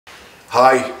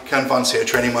Hi, Ken Vance here,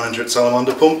 Training Manager at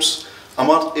Salamander Pumps. I'm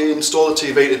at Installer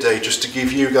TV today just to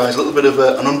give you guys a little bit of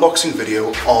an unboxing video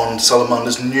on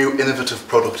Salamander's new innovative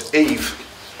product, Eve.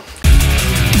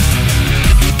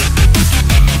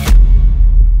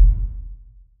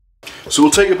 So we'll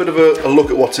take a bit of a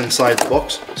look at what's inside the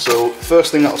box. So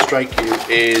first thing that'll strike you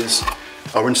is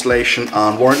our installation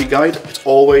and warranty guide. It's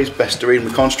always best to read, and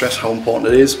we can't stress how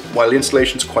important it is. While the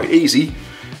installation's quite easy,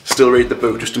 still read the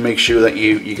book just to make sure that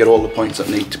you get all the points that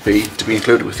need to be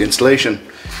included with the installation.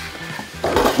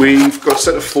 We've got a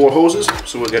set of 4 hoses,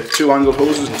 so we'll get 2 angled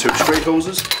hoses and 2 straight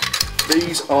hoses.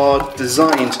 These are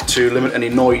designed to limit any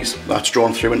noise that's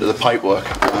drawn through into the pipework.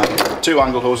 2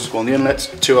 angled hoses go on the inlets,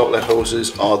 2 outlet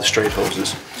hoses are the straight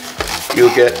hoses.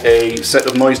 You'll get a set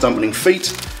of noise dampening feet,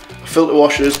 filter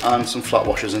washers and some flat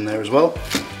washers in there as well.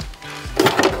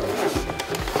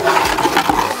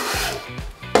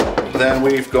 Then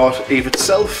we've got Eve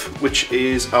itself, which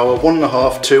is our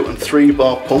 1.5, 2 and 3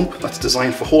 bar pump that's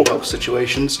designed for whole house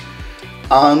situations,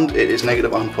 and it is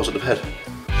negative and positive head.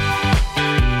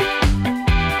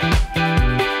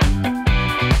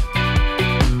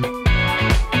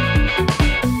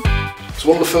 So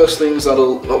one of the first things that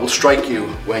will strike you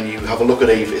when you have a look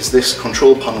at Eve is this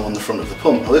control panel on the front of the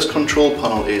pump. Now this control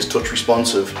panel is touch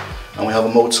responsive, and we have a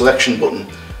mode selection button.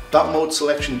 That mode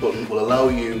selection button will allow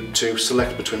you to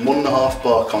select between 1.5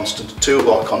 bar constant, 2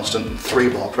 bar constant and 3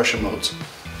 bar pressure modes.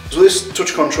 So this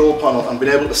touch control panel and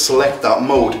being able to select that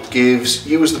mode gives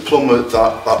you as the plumber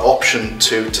that option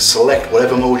to select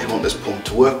whatever mode you want this pump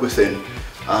to work within,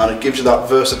 and it gives you that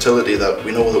versatility that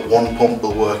we know that one pump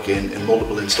will work in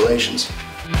multiple installations.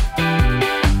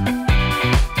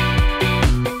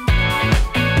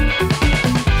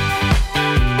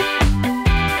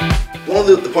 One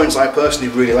of the points I personally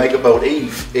really like about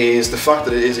Eve is the fact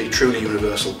that it is a truly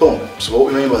universal pump. So what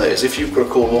we mean by that is if you've got a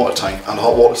cold water tank and a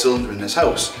hot water cylinder in this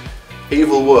house, Eve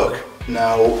will work.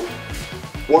 Now,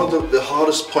 one of the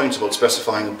hardest points about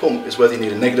specifying a pump is whether you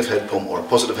need a negative head pump or a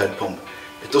positive head pump.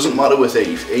 It doesn't matter with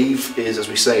Eve. Eve is, as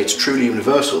we say, it's truly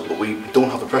universal, but we don't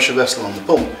have a pressure vessel on the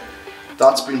pump.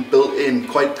 That's been built in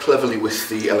quite cleverly with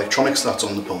the electronics that's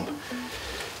on the pump.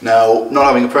 Now, not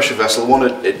having a pressure vessel, one,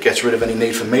 it gets rid of any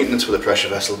need for maintenance with a pressure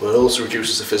vessel, but it also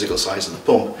reduces the physical size of the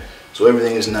pump. So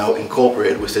everything is now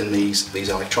incorporated within these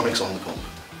electronics on the pump.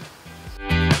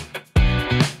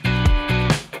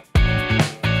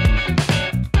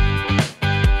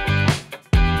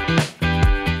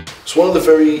 So one of the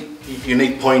very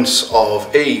unique points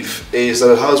of Eve is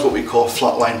that it has what we call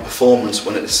flatline performance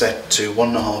when it is set to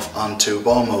 1.5 and 2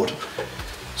 bar mode.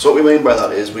 So what we mean by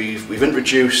that is we've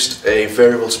introduced a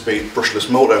variable speed brushless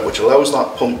motor which allows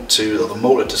that pump the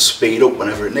motor to speed up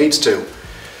whenever it needs to.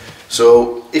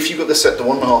 So if you've got this set to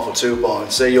 1.5 or 2 bar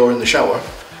and say you're in the shower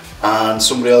and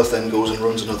somebody else then goes and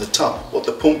runs another tap, what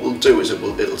the pump will do is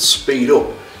it'll speed up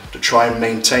to try and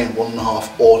maintain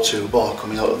 1.5 or 2 bar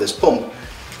coming out of this pump.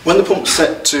 When the pump's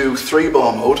set to 3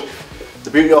 bar mode, the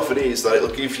beauty of it is that it'll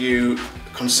give you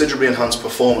considerably enhanced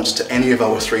performance to any of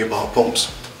our 3 bar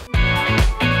pumps.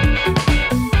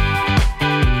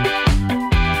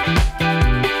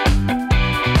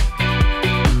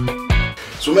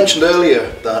 So we mentioned earlier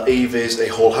that Eve is a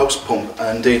whole house pump,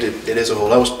 and indeed it is a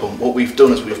whole house pump. What we've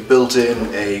done is we've built in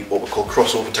what we call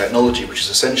crossover technology, which is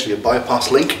essentially a bypass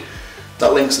link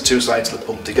that links the 2 sides of the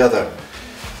pump together.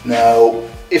 Now,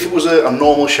 if it was a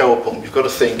normal shower pump, you've got to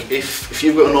think, if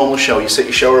you've got a normal shower, you set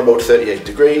your shower about 38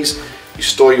 degrees, you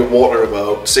store your water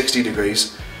about 60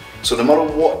 degrees, so no matter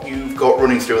what you've got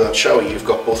running through that shower, you've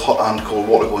got both hot and cold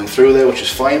water going through there, which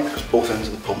is fine because both ends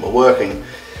of the pump are working.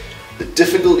 The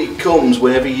difficulty comes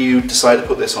whenever you decide to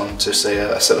put this on to, say,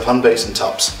 a set of hand basin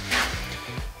taps.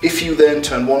 If you then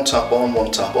turn one tap on, one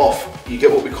tap off, you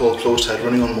get what we call a closed head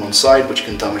running on one side, which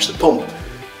can damage the pump.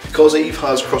 Because Eve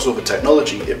has crossover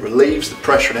technology, it relieves the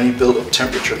pressure and any build-up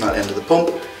temperature in that end of the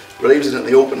pump, relieves it at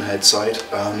the open head side,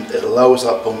 and it allows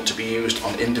that pump to be used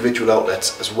on individual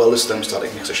outlets as well as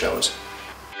thermostatic mixer showers.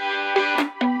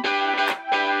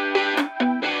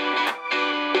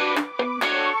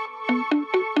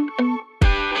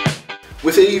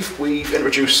 With Eve, we've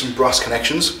introduced some brass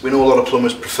connections. We know a lot of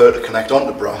plumbers prefer to connect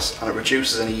onto brass, and it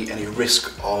reduces any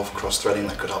risk of cross-threading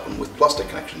that could happen with plastic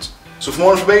connections. So for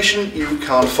more information, you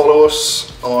can follow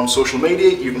us on social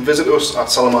media, you can visit us at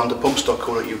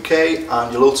salamanderpumps.co.uk,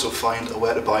 and you'll also find a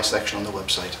where to buy section on the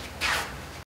website.